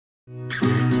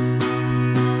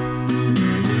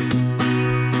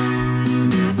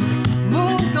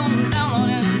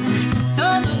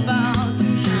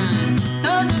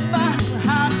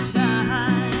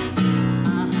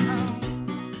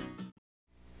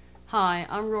Hi,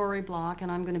 I'm Rory Block, and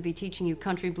I'm going to be teaching you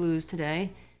country blues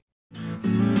today.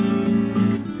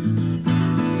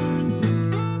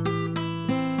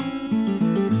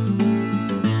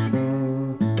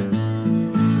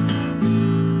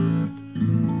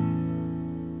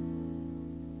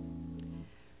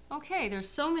 Okay, there's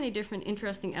so many different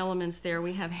interesting elements there.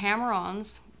 We have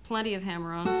hammer-ons, plenty of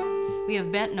hammer-ons. We have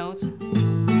bent notes.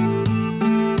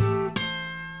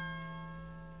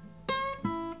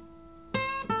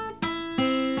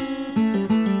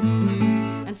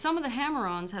 And some of the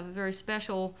hammer-ons have a very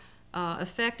special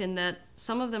effect in that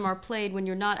some of them are played when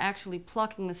you're not actually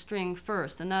plucking the string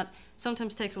first, and that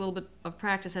sometimes takes a little bit of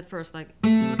practice at first, like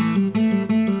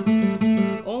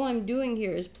all I'm doing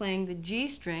here is playing the G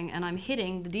string and I'm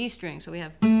hitting the D string. So we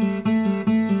have,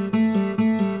 in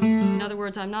other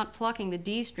words, I'm not plucking the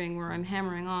D string where I'm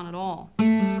hammering on at all.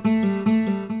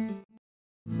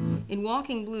 In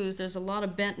walking blues, there's a lot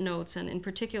of bent notes, and in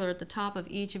particular at the top of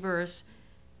each verse,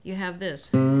 you have this.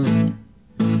 And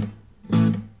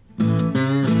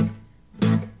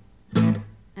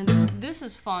this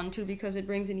is fun too because it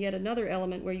brings in yet another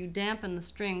element where you dampen the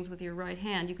strings with your right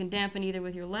hand. You can dampen either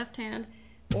with your left hand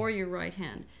or your right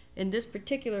hand. At this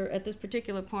particular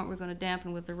point, we're going to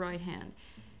dampen with the right hand.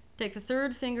 Take the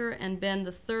third finger and bend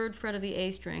the third fret of the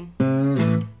A string,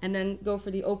 and then go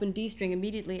for the open D string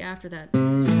immediately after that.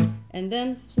 And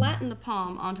then flatten the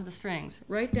palm onto the strings.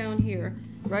 Right down here,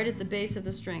 right at the base of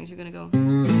the strings, you're going to go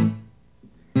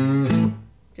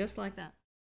just like that.